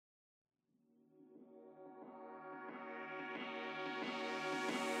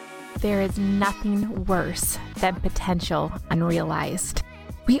There is nothing worse than potential unrealized.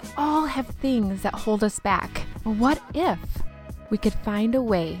 We all have things that hold us back. What if we could find a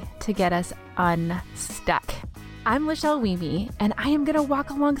way to get us unstuck? I'm Lachelle Weemy, and I am going to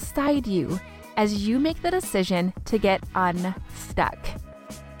walk alongside you as you make the decision to get unstuck.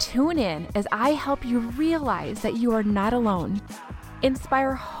 Tune in as I help you realize that you are not alone,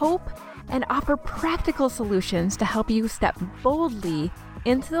 inspire hope, and offer practical solutions to help you step boldly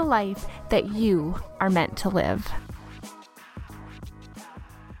into the life that you are meant to live.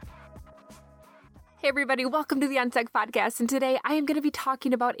 Hey everybody, welcome to the Unstuck Podcast, and today I am going to be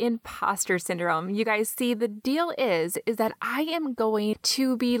talking about imposter syndrome. You guys see, the deal is that I am going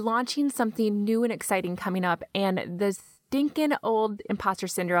to be launching something new and exciting coming up, and the stinking old imposter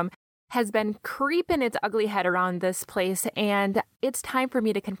syndrome has been creeping its ugly head around this place, and it's time for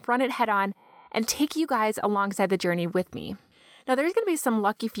me to confront it head on and take you guys alongside the journey with me. Now, there's going to be some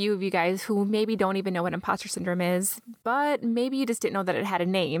lucky few of you guys who maybe don't even know what imposter syndrome is, but maybe you just didn't know that it had a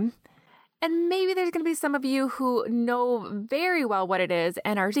name. And maybe there's going to be some of you who know very well what it is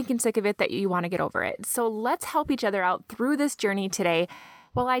and are stinking sick of it that you want to get over it. So let's help each other out through this journey today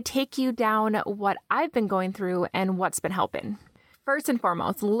while I take you down what I've been going through and what's been helping. First and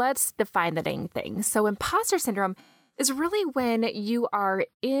foremost, let's define the dang thing. So imposter syndrome is really when you are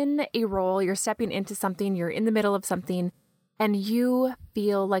in a role, you're stepping into something, you're in the middle of something, and you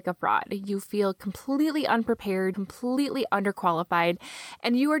feel like a fraud. You feel completely unprepared, completely underqualified,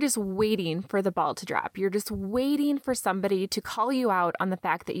 and you are just waiting for the ball to drop. You're just waiting for somebody to call you out on the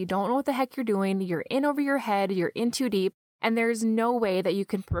fact that you don't know what the heck you're doing, you're in over your head, you're in too deep, and there's no way that you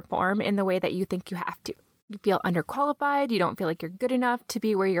can perform in the way that you think you have to. You feel underqualified, you don't feel like you're good enough to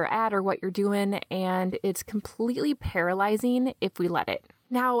be where you're at or what you're doing, and it's completely paralyzing if we let it.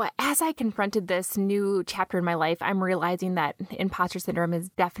 Now, as I confronted this new chapter in my life, I'm realizing that imposter syndrome is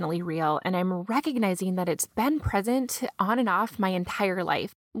definitely real, and I'm recognizing that it's been present on and off my entire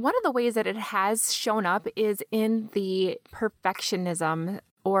life. One of the ways that it has shown up is in the perfectionism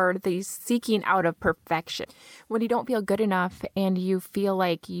or the seeking out of perfection. When you don't feel good enough and you feel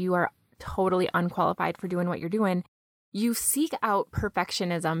like you are totally unqualified for doing what you're doing, you seek out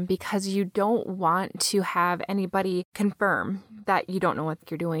perfectionism because you don't want to have anybody confirm that you don't know what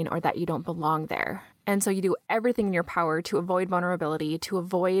you're doing or that you don't belong there. And so you do everything in your power to avoid vulnerability, to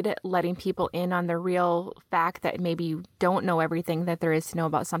avoid letting people in on the real fact that maybe you don't know everything that there is to know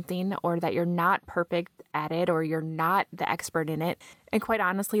about something, or that you're not perfect at it, or you're not the expert in it. And quite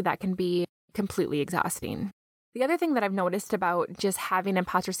honestly, that can be completely exhausting. The other thing that I've noticed about just having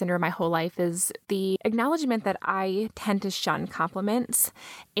imposter syndrome my whole life is the acknowledgement that I tend to shun compliments.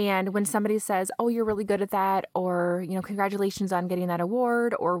 And when somebody says, oh, you're really good at that, or, congratulations on getting that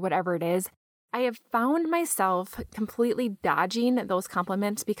award, or whatever it is, I have found myself completely dodging those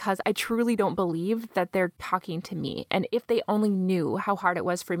compliments because I truly don't believe that they're talking to me. And if they only knew how hard it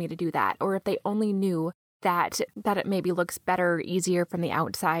was for me to do that, or if they only knew that it maybe looks better, easier from the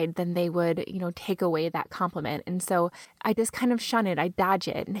outside, then they would, take away that compliment. And so I just kind of shun it. I dodge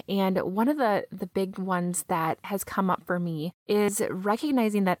it. And one of the big ones that has come up for me is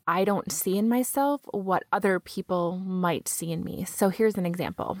recognizing that I don't see in myself what other people might see in me. So here's an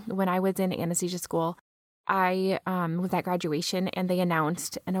example. When I was in anesthesia school, I was at graduation, and they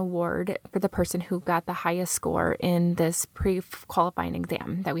announced an award for the person who got the highest score in this pre-qualifying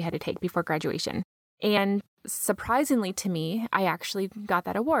exam that we had to take before graduation. And surprisingly to me, I actually got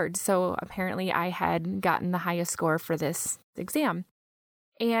that award. So apparently I had gotten the highest score for this exam.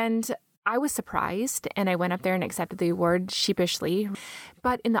 And I was surprised, and I went up there and accepted the award sheepishly.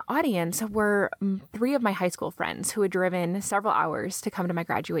 But in the audience were 3 of my high school friends who had driven several hours to come to my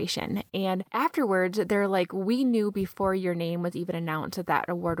graduation. And afterwards, they're like, we knew before your name was even announced that that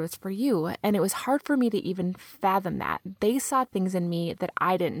award was for you. And it was hard for me to even fathom that. They saw things in me that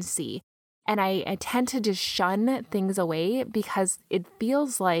I didn't see. And I tend to just shun things away because it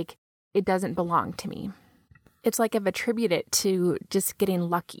feels like it doesn't belong to me. It's like I've attributed it to just getting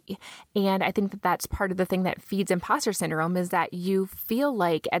lucky. And I think that that's part of the thing that feeds imposter syndrome, is that you feel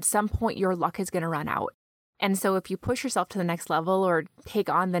like at some point your luck is going to run out. And so if you push yourself to the next level or take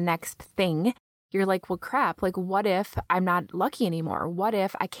on the next thing, you're like, well, crap, like what if I'm not lucky anymore? What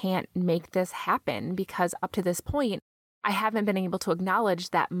if I can't make this happen? Because up to this point, I haven't been able to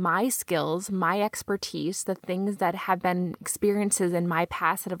acknowledge that my skills, my expertise, the things that have been experiences in my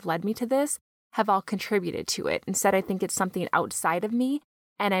past that have led me to this have all contributed to it. Instead, I think it's something outside of me,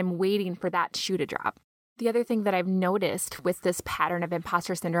 and I'm waiting for that shoe to drop. The other thing that I've noticed with this pattern of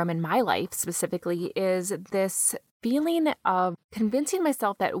imposter syndrome in my life specifically is this feeling of convincing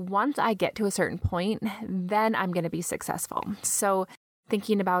myself that once I get to a certain point, then I'm going to be successful. So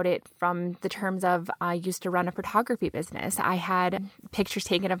thinking about it from the terms of I used to run a photography business. I had pictures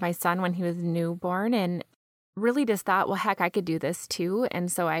taken of my son when he was newborn and really just thought, well, heck, I could do this too.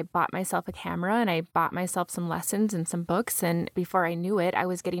 And so I bought myself a camera and I bought myself some lessons and some books. And before I knew it, I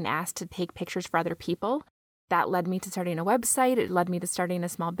was getting asked to take pictures for other people. That led me to starting a website. It led me to starting a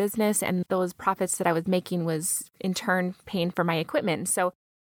small business. And those profits that I was making was in turn paying for my equipment. So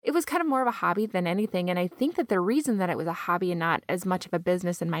it was kind of more of a hobby than anything. And I think that the reason that it was a hobby and not as much of a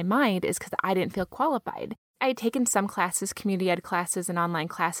business in my mind is because I didn't feel qualified. I had taken some classes, community ed classes and online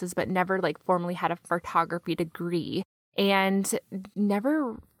classes, but never formally had a photography degree and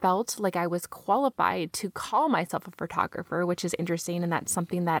never felt like I was qualified to call myself a photographer, which is interesting. And that's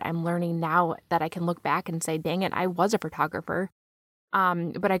something that I'm learning now that I can look back and say, dang it, I was a photographer.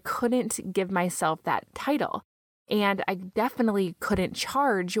 But I couldn't give myself that title. And I definitely couldn't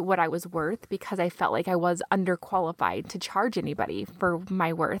charge what I was worth because I felt like I was underqualified to charge anybody for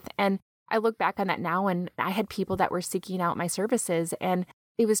my worth. And I look back on that now and I had people that were seeking out my services and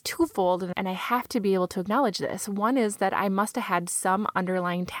it was twofold. And I have to be able to acknowledge this. One is that I must have had some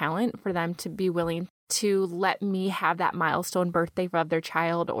underlying talent for them to be willing to let me have that milestone birthday of their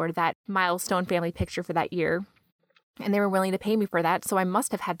child or that milestone family picture for that year. And they were willing to pay me for that. So I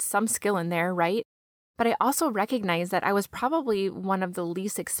must have had some skill in there, right? But I also recognized that I was probably one of the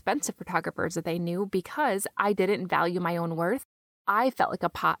least expensive photographers that they knew because I didn't value my own worth. I felt like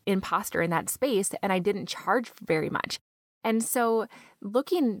a imposter in that space and I didn't charge very much. And so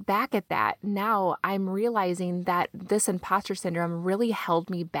looking back at that now, I'm realizing that this imposter syndrome really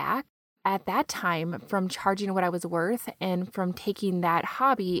held me back at that time from charging what I was worth and from taking that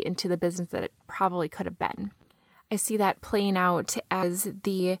hobby into the business that it probably could have been. I see that playing out as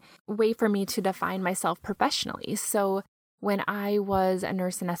the way for me to define myself professionally. So when I was a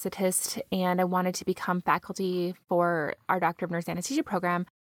nurse anesthetist and I wanted to become faculty for our Doctor of Nurse Anesthesia program,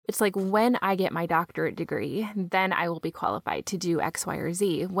 it's like when I get my doctorate degree, then I will be qualified to do X, Y, or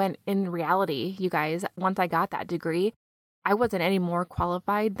Z. When in reality, you guys, once I got that degree, I wasn't any more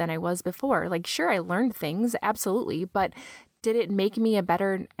qualified than I was before. Sure, I learned things, absolutely, but did it make me a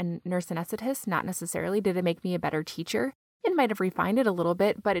better nurse anesthetist? Not necessarily. Did it make me a better teacher? It might have refined it a little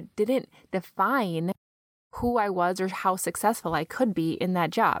bit, but it didn't define who I was or how successful I could be in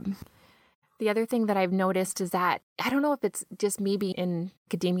that job. The other thing that I've noticed is that, I don't know if it's just me being in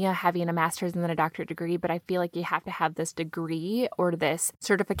academia, having a master's and then a doctorate degree, but I feel like you have to have this degree or this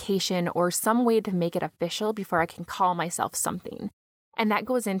certification or some way to make it official before I can call myself something. And that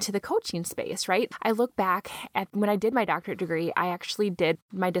goes into the coaching space, right? I look back at when I did my doctorate degree, I actually did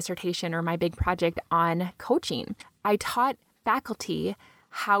my dissertation or my big project on coaching. I taught faculty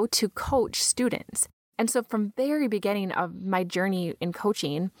how to coach students. And so from very beginning of my journey in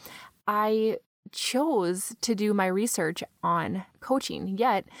coaching, I chose to do my research on coaching.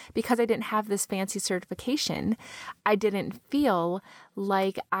 Yet, because I didn't have this fancy certification, I didn't feel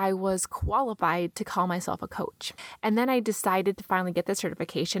like I was qualified to call myself a coach. And then I decided to finally get the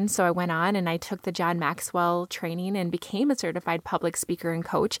certification. So I went on and I took the John Maxwell training and became a certified public speaker and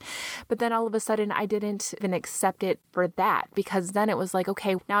coach. But then all of a sudden, I didn't even accept it for that because then it was like,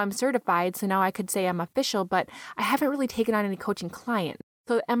 okay, now I'm certified. So now I could say I'm official, but I haven't really taken on any coaching clients.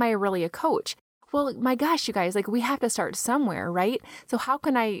 So am I really a coach? Well, my gosh, you guys, we have to start somewhere, right? So how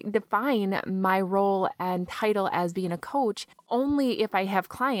can I define my role and title as being a coach only if I have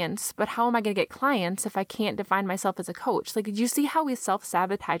clients? But how am I going to get clients if I can't define myself as a coach? Do you see how we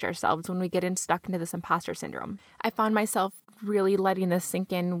self-sabotage ourselves when we get stuck into this imposter syndrome? I found myself really letting this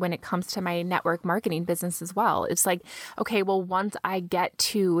sink in when it comes to my network marketing business as well. It's like, okay, well, once I get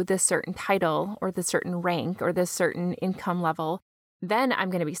to this certain title or this certain rank or this certain income level, then I'm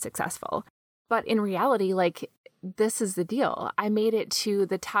going to be successful. But in reality, this is the deal. I made it to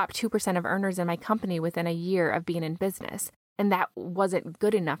the top 2% of earners in my company within a year of being in business. And that wasn't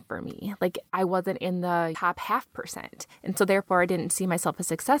good enough for me. I wasn't in the top 0.5%. And so therefore I didn't see myself as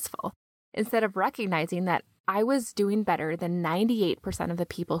successful. Instead of recognizing that I was doing better than 98% of the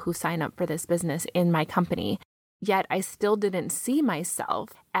people who sign up for this business in my company, yet I still didn't see myself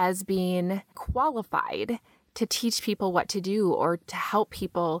as being qualified to teach people what to do or to help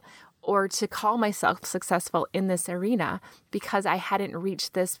people or to call myself successful in this arena because I hadn't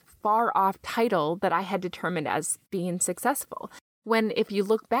reached this far off title that I had determined as being successful. When, if you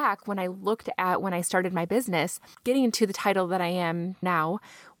look back, when I started my business, getting to the title that I am now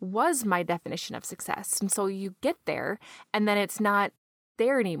was my definition of success. And so you get there and then it's not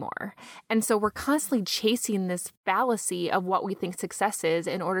there anymore. And so we're constantly chasing this fallacy of what we think success is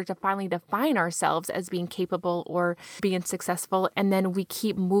in order to finally define ourselves as being capable or being successful. And then we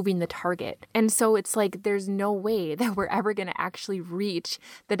keep moving the target. And so it's like there's no way that we're ever going to actually reach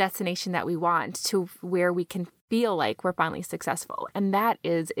the destination that we want to where we can feel like we're finally successful. And that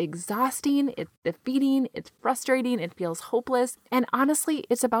is exhausting, it's defeating, it's frustrating, it feels hopeless. And honestly,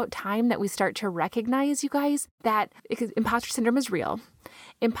 it's about time that we start to recognize, you guys, that imposter syndrome is real.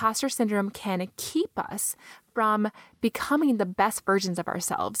 Imposter syndrome can keep us from becoming the best versions of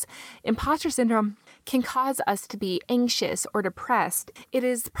ourselves. Imposter syndrome can cause us to be anxious or depressed. It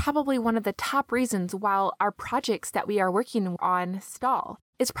is probably one of the top reasons why our projects that we are working on stall.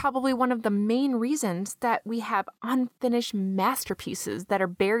 It's probably one of the main reasons that we have unfinished masterpieces that are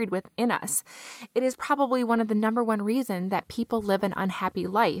buried within us. It is probably one of the number one reasons that people live an unhappy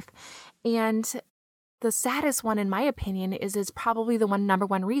life. And the saddest one, in my opinion, is probably the number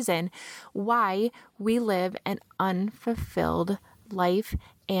one reason why we live an unfulfilled life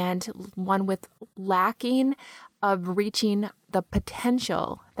and one with lacking of reaching the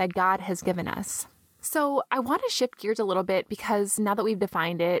potential that God has given us. So I want to shift gears a little bit because now that we've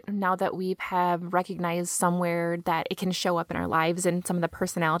defined it, now that we have recognized somewhere that it can show up in our lives and some of the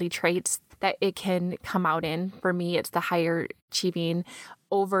personality traits that it can come out in, for me, it's the higher achieving,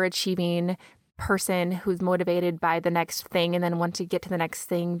 overachieving person who's motivated by the next thing. And then once you get to the next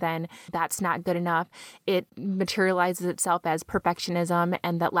thing, then that's not good enough. It materializes itself as perfectionism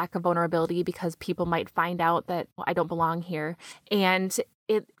and that lack of vulnerability because people might find out that, well, I don't belong here. And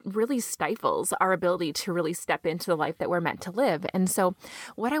it really stifles our ability to really step into the life that we're meant to live. And so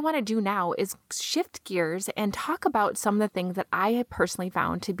what I want to do now is shift gears and talk about some of the things that I have personally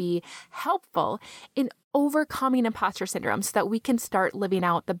found to be helpful in overcoming imposter syndrome so that we can start living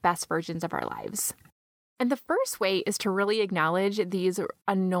out the best versions of our lives. And the first way is to really acknowledge these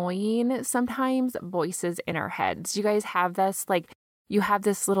annoying, sometimes, voices in our heads. You guys have this, you have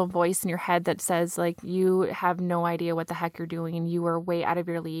this little voice in your head that says, you have no idea what the heck you're doing. You are way out of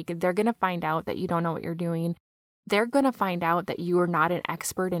your league. They're going to find out that you don't know what you're doing. They're going to find out that you are not an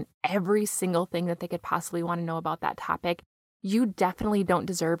expert in every single thing that they could possibly want to know about that topic. You definitely don't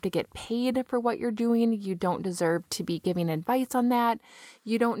deserve to get paid for what you're doing. You don't deserve to be giving advice on that.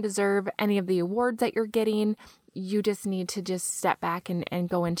 You don't deserve any of the awards that you're getting. You just need to just step back and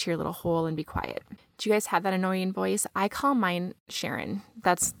go into your little hole and be quiet. Do you guys have that annoying voice? I call mine Sharon.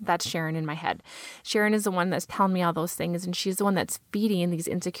 That's Sharon in my head. Sharon is the one that's telling me all those things, and she's the one that's feeding these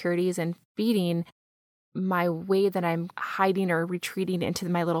insecurities and feeding my way that I'm hiding or retreating into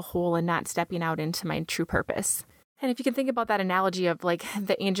my little hole and not stepping out into my true purpose. And if you can think about that analogy of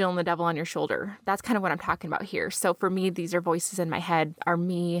the angel and the devil on your shoulder, that's kind of what I'm talking about here. So for me, these are voices in my head, are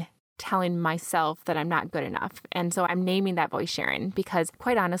me telling myself that I'm not good enough. And so I'm naming that voice Sharon because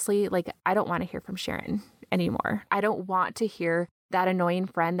quite honestly, I don't want to hear from Sharon anymore. I don't want to hear that annoying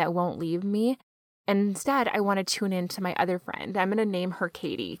friend that won't leave me. And instead, I want to tune in to my other friend. I'm going to name her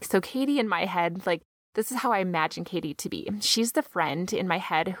Katie. So Katie in my head, this is how I imagine Katie to be. She's the friend in my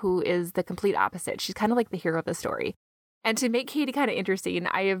head who is the complete opposite. She's kind of like the hero of the story. And to make Katie kind of interesting,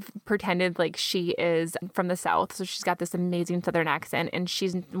 I have pretended like she is from the South. So she's got this amazing Southern accent. And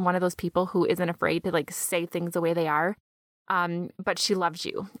she's one of those people who isn't afraid to say things the way they are. But she loves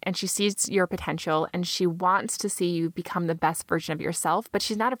you and she sees your potential and she wants to see you become the best version of yourself. But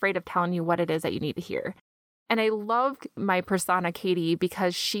she's not afraid of telling you what it is that you need to hear. And I love my persona, Katie,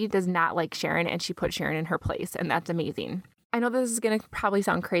 because she does not like Sharon and she put Sharon in her place. And that's amazing. I know this is going to probably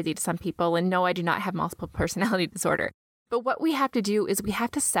sound crazy to some people. And no, I do not have multiple personality disorder. But what we have to do is we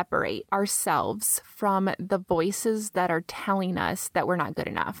have to separate ourselves from the voices that are telling us that we're not good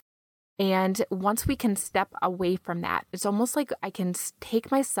enough. And once we can step away from that, it's almost like I can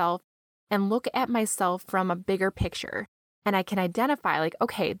take myself and look at myself from a bigger picture. And I can identify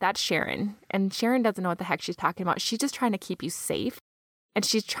okay, that's Sharon. And Sharon doesn't know what the heck she's talking about. She's just trying to keep you safe. And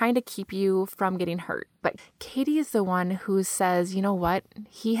she's trying to keep you from getting hurt. But Katie is the one who says, you know what?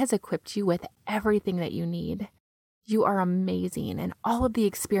 He has equipped you with everything that you need. You are amazing. And all of the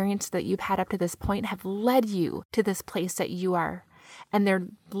experience that you've had up to this point have led you to this place that you are. And they're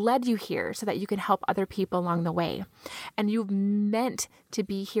led you here so that you can help other people along the way. And you've meant to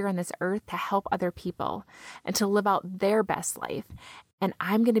be here on this earth to help other people and to live out their best life. And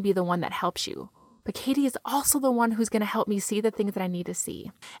I'm going to be the one that helps you. But Katie is also the one who's going to help me see the things that I need to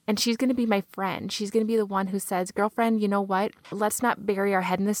see. And she's going to be my friend. She's going to be the one who says, girlfriend, you know what? Let's not bury our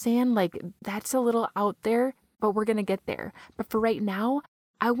head in the sand. That's a little out there, but we're going to get there. But for right now,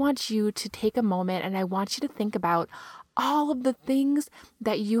 I want you to take a moment and I want you to think about all of the things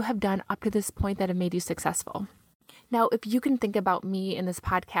that you have done up to this point that have made you successful. Now, if you can think about me in this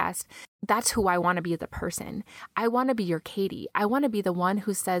podcast, that's who I want to be as a person. I want to be your Katie. I want to be the one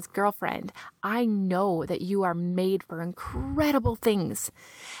who says, girlfriend, I know that you are made for incredible things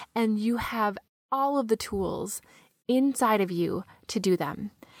and you have all of the tools inside of you to do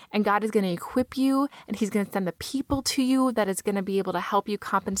them. And God is going to equip you and He's going to send the people to you that is going to be able to help you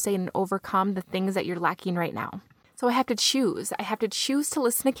compensate and overcome the things that you're lacking right now. So I have to choose. I have to choose to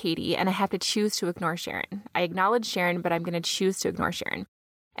listen to Katie and I have to choose to ignore Sharon. I acknowledge Sharon, but I'm going to choose to ignore Sharon.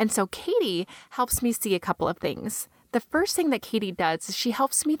 And so Katie helps me see a couple of things. The first thing that Katie does is she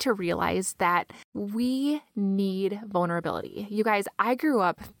helps me to realize that we need vulnerability. You guys, I grew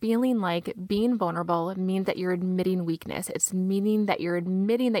up feeling like being vulnerable means that you're admitting weakness. It's meaning that you're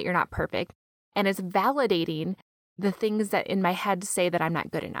admitting that you're not perfect. And it's validating the things that in my head say that I'm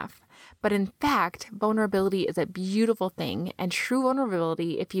not good enough. But in fact, vulnerability is a beautiful thing. And true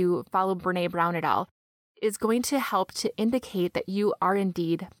vulnerability, if you follow Brene Brown et al., is going to help to indicate that you are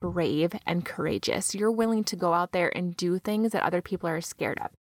indeed brave and courageous. You're willing to go out there and do things that other people are scared of.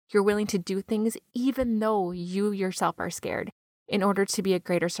 You're willing to do things even though you yourself are scared in order to be a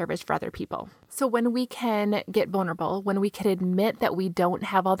greater service for other people. So when we can get vulnerable, when we can admit that we don't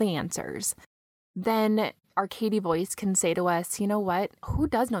have all the answers, then our Katie voice can say to us, you know what? Who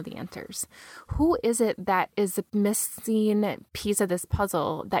does know the answers? Who is it that is the missing piece of this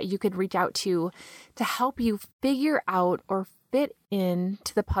puzzle that you could reach out to help you figure out or fit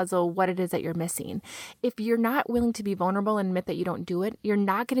into the puzzle what it is that you're missing? If you're not willing to be vulnerable and admit that you don't do it, you're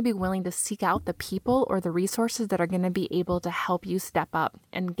not going to be willing to seek out the people or the resources that are going to be able to help you step up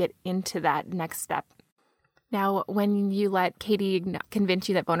and get into that next step. Now, when you let Katie convince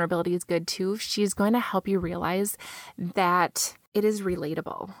you that vulnerability is good too, she's going to help you realize that it is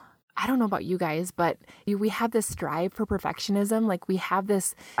relatable. I don't know about you guys, but we have this strive for perfectionism. Like we have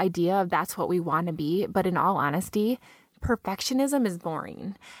this idea of that's what we want to be. But in all honesty, perfectionism is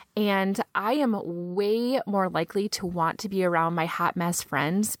boring. And I am way more likely to want to be around my hot mess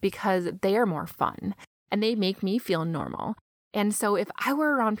friends because they are more fun and they make me feel normal. And so if I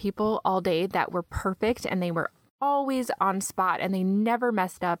were around people all day that were perfect and they were always on spot and they never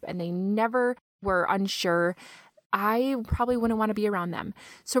messed up and they never were unsure, I probably wouldn't want to be around them.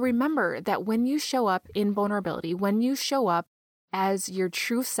 So remember that when you show up in vulnerability, when you show up as your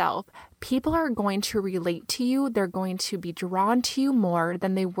true self, people are going to relate to you. They're going to be drawn to you more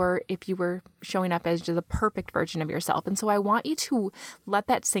than they were if you were showing up as just a perfect version of yourself. And so I want you to let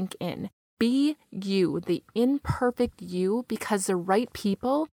that sink in. Be you, the imperfect you, because the right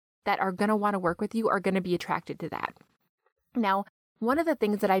people that are going to want to work with you are going to be attracted to that. Now, one of the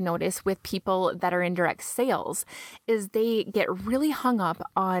things that I notice with people that are in direct sales is they get really hung up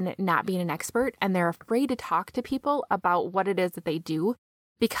on not being an expert and they're afraid to talk to people about what it is that they do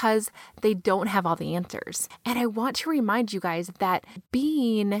because they don't have all the answers. And I want to remind you guys that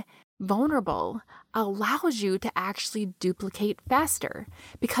being vulnerable allows you to actually duplicate faster.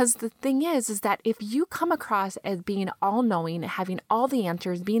 Because the thing is that if you come across as being all-knowing, having all the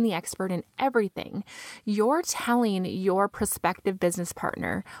answers, being the expert in everything, you're telling your prospective business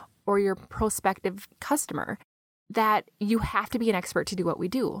partner or your prospective customer that you have to be an expert to do what we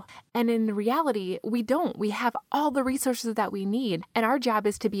do. And in reality, we don't. We have all the resources that we need. And our job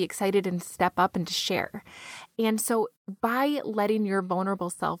is to be excited and step up and to share. And so by letting your vulnerable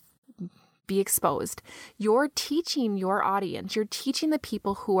self be exposed, you're teaching your audience, you're teaching the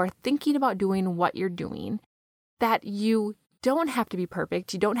people who are thinking about doing what you're doing, that you don't have to be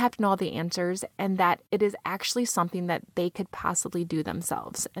perfect, you don't have to know all the answers, and that it is actually something that they could possibly do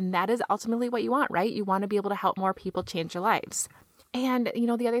themselves. And that is ultimately what you want, right? You want to be able to help more people change their lives. And,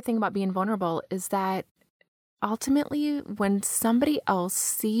 the other thing about being vulnerable is that ultimately, when somebody else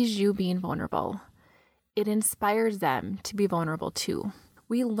sees you being vulnerable, it inspires them to be vulnerable too.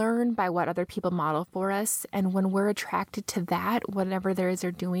 We learn by what other people model for us. And when we're attracted to that, whatever there is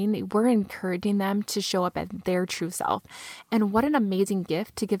they're doing, we're encouraging them to show up as their true self. And what an amazing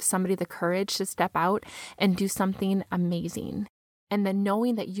gift to give somebody the courage to step out and do something amazing. And then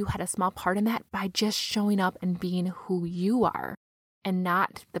knowing that you had a small part in that by just showing up and being who you are and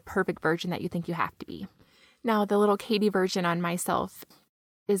not the perfect version that you think you have to be. Now, the little Katie version on myself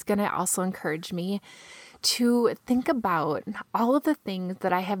is going to also encourage me to think about all of the things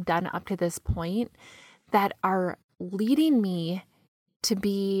that I have done up to this point that are leading me to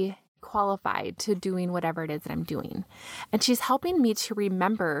be qualified to doing whatever it is that I'm doing. And she's helping me to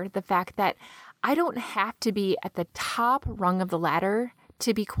remember the fact that I don't have to be at the top rung of the ladder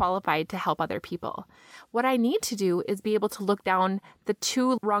to be qualified to help other people. What I need to do is be able to look down the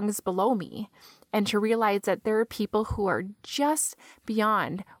 2 rungs below me and to realize that there are people who are just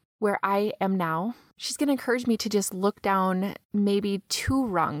beyond where I am now, she's going to encourage me to just look down maybe 2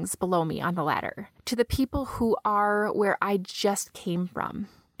 rungs below me on the ladder to the people who are where I just came from.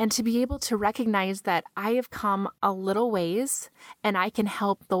 And to be able to recognize that I have come a little ways and I can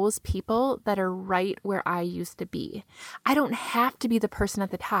help those people that are right where I used to be. I don't have to be the person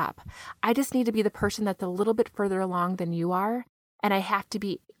at the top. I just need to be the person that's a little bit further along than you are. And I have to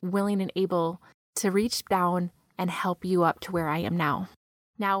be willing and able to reach down and help you up to where I am now.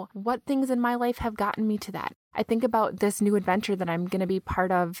 Now, what things in my life have gotten me to that? I think about this new adventure that I'm going to be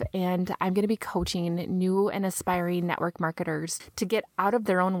part of, and I'm going to be coaching new and aspiring network marketers to get out of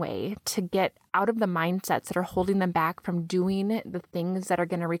their own way, to get out of the mindsets that are holding them back from doing the things that are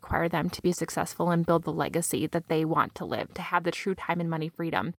going to require them to be successful and build the legacy that they want to live, to have the true time and money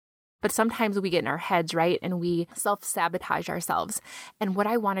freedom. But sometimes we get in our heads, right? And we self-sabotage ourselves. And what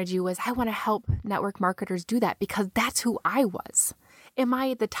I want to do is I want to help network marketers do that because that's who I was. Am I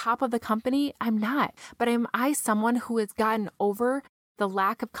at the top of the company? I'm not. But am I someone who has gotten over the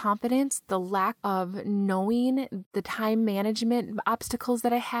lack of confidence, the lack of knowing, the time management obstacles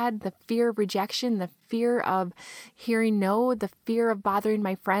that I had, the fear of rejection, the fear of hearing no, the fear of bothering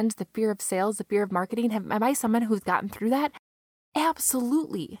my friends, the fear of sales, the fear of marketing? Am I someone who's gotten through that?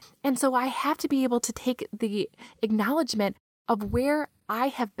 Absolutely. And so I have to be able to take the acknowledgement of where I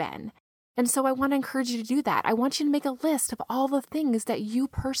have been. And so I want to encourage you to do that. I want you to make a list of all the things that you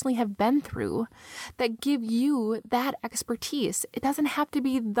personally have been through that give you that expertise. It doesn't have to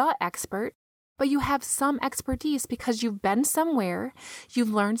be the expert, but you have some expertise because you've been somewhere,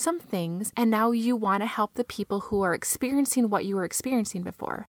 you've learned some things, and now you want to help the people who are experiencing what you were experiencing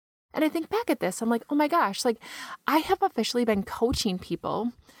before. And I think back at this, I'm like, oh my gosh, like I have officially been coaching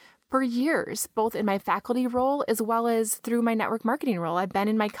people for years, both in my faculty role as well as through my network marketing role. I've been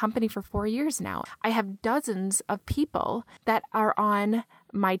in my company for 4 years now. I have dozens of people that are on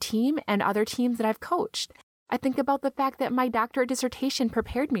my team and other teams that I've coached. I think about the fact that my doctorate dissertation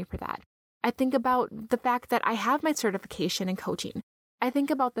prepared me for that. I think about the fact that I have my certification in coaching. I think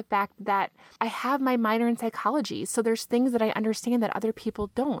about the fact that I have my minor in psychology, so there's things that I understand that other people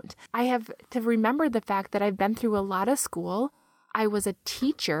don't. I have to remember the fact that I've been through a lot of school. I was a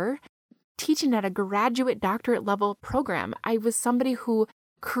teacher, teaching at a graduate doctorate level program. I was somebody who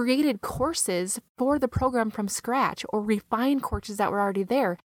created courses for the program from scratch or refined courses that were already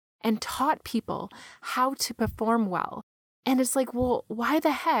there and taught people how to perform well. And it's like, well, why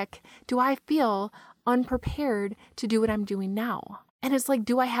the heck do I feel unprepared to do what I'm doing now? And it's like,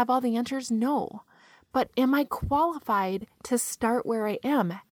 do I have all the answers? No. But am I qualified to start where I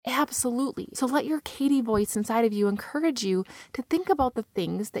am? Absolutely. So let your Katie voice inside of you encourage you to think about the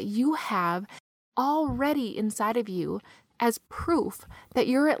things that you have already inside of you as proof that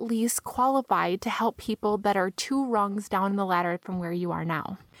you're at least qualified to help people that are 2 rungs down the ladder from where you are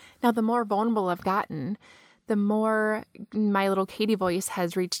now. Now, the more vulnerable I've gotten, the more my little Katie voice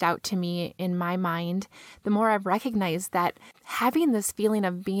has reached out to me in my mind, the more I've recognized that having this feeling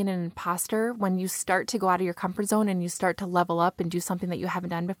of being an imposter when you start to go out of your comfort zone and you start to level up and do something that you haven't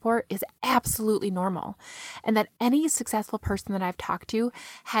done before is absolutely normal. And that any successful person that I've talked to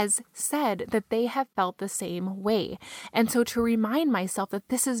has said that they have felt the same way. And so to remind myself that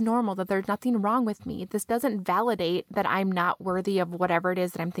this is normal, that there's nothing wrong with me, this doesn't validate that I'm not worthy of whatever it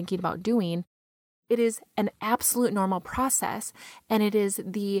is that I'm thinking about doing. It is an absolute normal process, and it is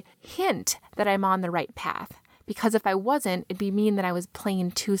the hint that I'm on the right path. Because if I wasn't, it'd mean that I was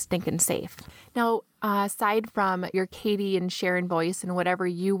playing too stinking safe. Now, aside from your Katie and Sharon voice and whatever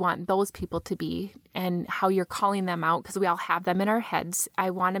you want those people to be and how you're calling them out, because we all have them in our heads,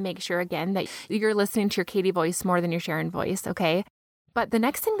 I want to make sure, again, that you're listening to your Katie voice more than your Sharon voice, okay? But the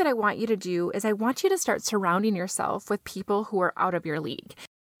next thing that I want you to do is I want you to start surrounding yourself with people who are out of your league.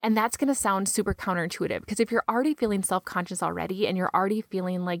 And that's going to sound super counterintuitive because if you're already feeling self-conscious already and you're already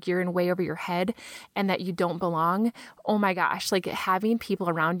feeling like you're in way over your head and that you don't belong, oh my gosh, like having people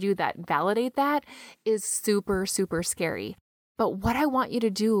around you that validate that is super, super scary. But what I want you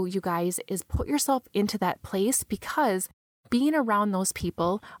to do, you guys, is put yourself into that place because being around those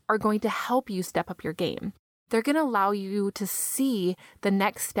people are going to help you step up your game. They're going to allow you to see the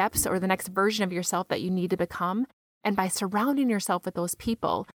next steps or the next version of yourself that you need to become. And by surrounding yourself with those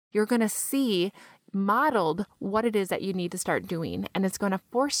people, you're going to see modeled what it is that you need to start doing. And it's going to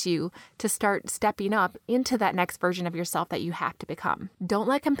force you to start stepping up into that next version of yourself that you have to become. Don't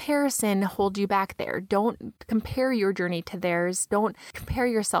let comparison hold you back there. Don't compare your journey to theirs. Don't compare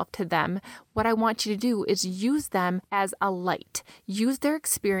yourself to them. What I want you to do is use them as a light. Use their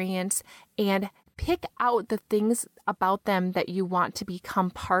experience and pick out the things about them that you want to become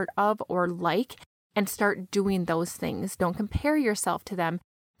part of or like, and start doing those things. Don't compare yourself to them,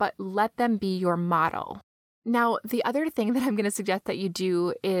 but let them be your model. Now, the other thing that I'm going to suggest that you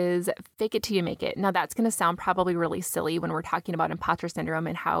do is fake it till you make it. Now, that's going to sound probably really silly when we're talking about imposter syndrome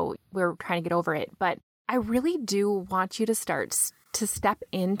and how we're trying to get over it. But I really do want you to start to step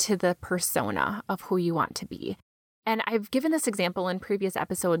into the persona of who you want to be. And I've given this example in previous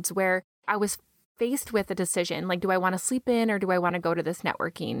episodes where I was faced with a decision, like, do I want to sleep in or do I want to go to this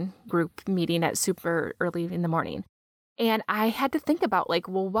networking group meeting at super early in the morning? And I had to think about, like,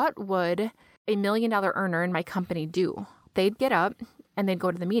 well, what would a $1 million earner in my company do? They'd get up and they'd go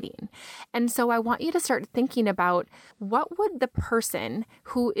to the meeting. And so I want you to start thinking about, what would the person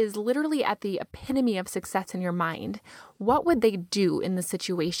who is literally at the epitome of success in your mind, what would they do in the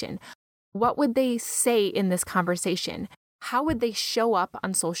situation? What would they say in this conversation? How would they show up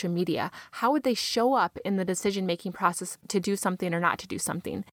on social media? How would they show up in the decision-making process to do something or not to do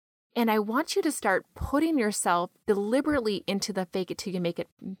something? And I want you to start putting yourself deliberately into the fake it till you make it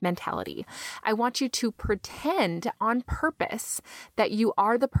mentality. I want you to pretend on purpose that you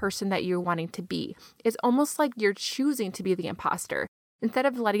are the person that you're wanting to be. It's almost like you're choosing to be the imposter. Instead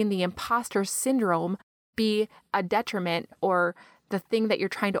of letting the imposter syndrome be a detriment or the thing that you're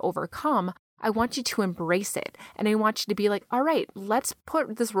trying to overcome, I want you to embrace it. And I want you to be like, all right, let's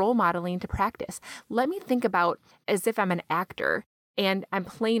put this role modeling to practice. Let me think about as if I'm an actor and I'm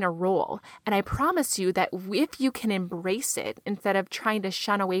playing a role. And I promise you that if you can embrace it instead of trying to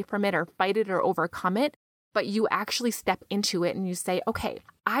shun away from it or fight it or overcome it, but you actually step into it and you say, okay,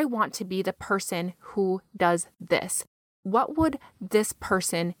 I want to be the person who does this. What would this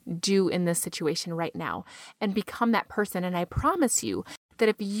person do in this situation right now? And become that person. And I promise you that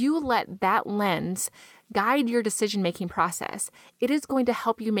if you let that lens guide your decision-making process, it is going to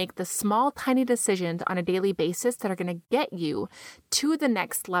help you make the small, tiny decisions on a daily basis that are going to get you to the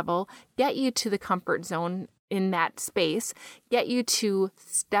next level, get you to the comfort zone in that space, get you to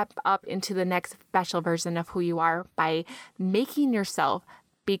step up into the next special version of who you are by making yourself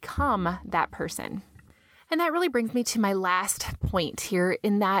become that person. And that really brings me to my last point here,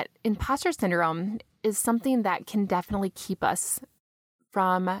 in that imposter syndrome is something that can definitely keep us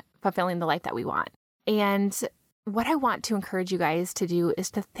from fulfilling the life that we want. And what I want to encourage you guys to do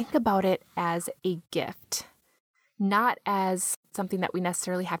is to think about it as a gift, not as something that we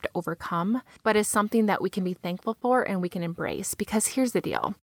necessarily have to overcome, but as something that we can be thankful for and we can embrace. Because here's the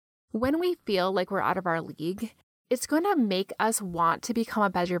deal. When we feel like we're out of our league, it's going to make us want to become a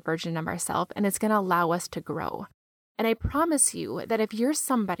better version of ourselves, and it's going to allow us to grow. And I promise you that if you're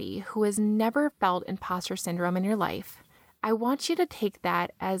somebody who has never felt imposter syndrome in your life, I want you to take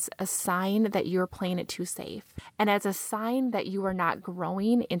that as a sign that you're playing it too safe and as a sign that you are not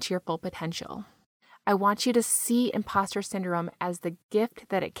growing into your full potential. I want you to see imposter syndrome as the gift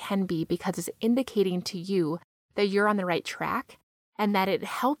that it can be, because it's indicating to you that you're on the right track and that it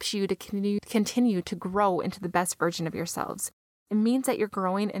helps you to continue to grow into the best version of yourselves. It means that you're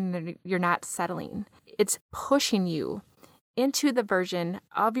growing and you're not settling. It's pushing you into the version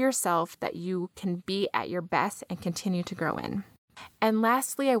of yourself that you can be at your best and continue to grow in. And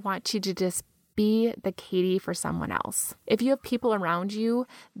lastly, I want you to just be the Katie for someone else. If you have people around you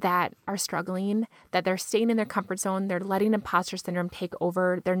that are struggling, that they're staying in their comfort zone, they're letting imposter syndrome take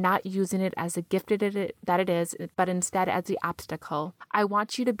over, they're not using it as a gift that it is, but instead as the obstacle, I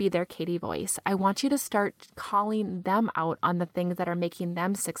want you to be their Katie voice. I want you to start calling them out on the things that are making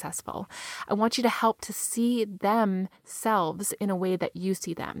them successful. I want you to help to see themselves in a way that you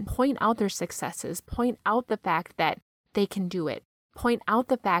see them. Point out their successes. Point out the fact that they can do it. Point out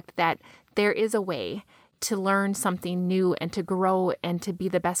the fact that there is a way to learn something new and to grow and to be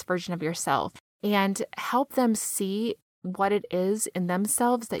the best version of yourself, and help them see what it is in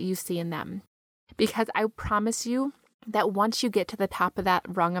themselves that you see in them. Because I promise you that once you get to the top of that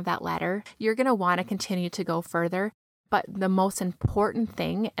rung of that ladder, you're going to want to continue to go further. But the most important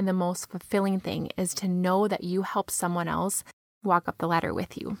thing and the most fulfilling thing is to know that you help someone else walk up the ladder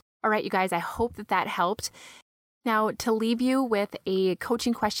with you. All right, you guys, I hope that helped. Now, to leave you with a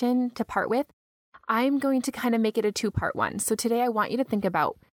coaching question to part with, I'm going to kind of make it a two-part one. So today I want you to think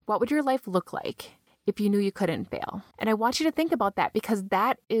about, what would your life look like if you knew you couldn't fail? And I want you to think about that, because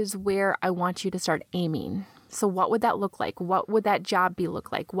that is where I want you to start aiming. So what would that look like? What would that job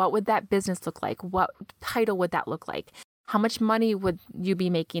look like? What would that business look like? What title would that look like? How much money would you be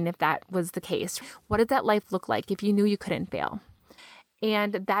making if that was the case? What did that life look like if you knew you couldn't fail?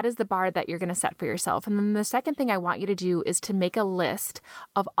 And that is the bar that you're going to set for yourself. And then the second thing I want you to do is to make a list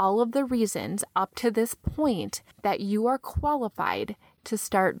of all of the reasons up to this point that you are qualified to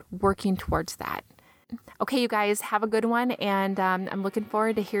start working towards that. Okay, you guys, have a good one. And I'm looking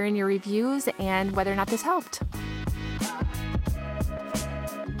forward to hearing your reviews and whether or not this helped.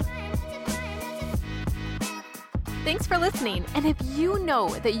 Thanks for listening. And if you know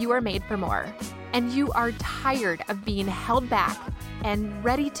that you are made for more and you are tired of being held back and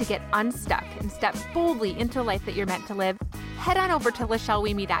ready to get unstuck and step boldly into the life that you're meant to live, head on over to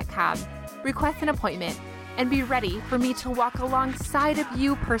LachelleWeemy.com, request an appointment, and be ready for me to walk alongside of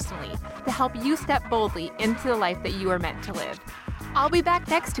you personally to help you step boldly into the life that you are meant to live. I'll be back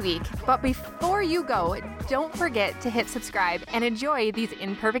next week, but before you go, don't forget to hit subscribe and enjoy these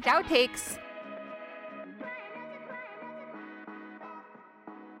imperfect outtakes.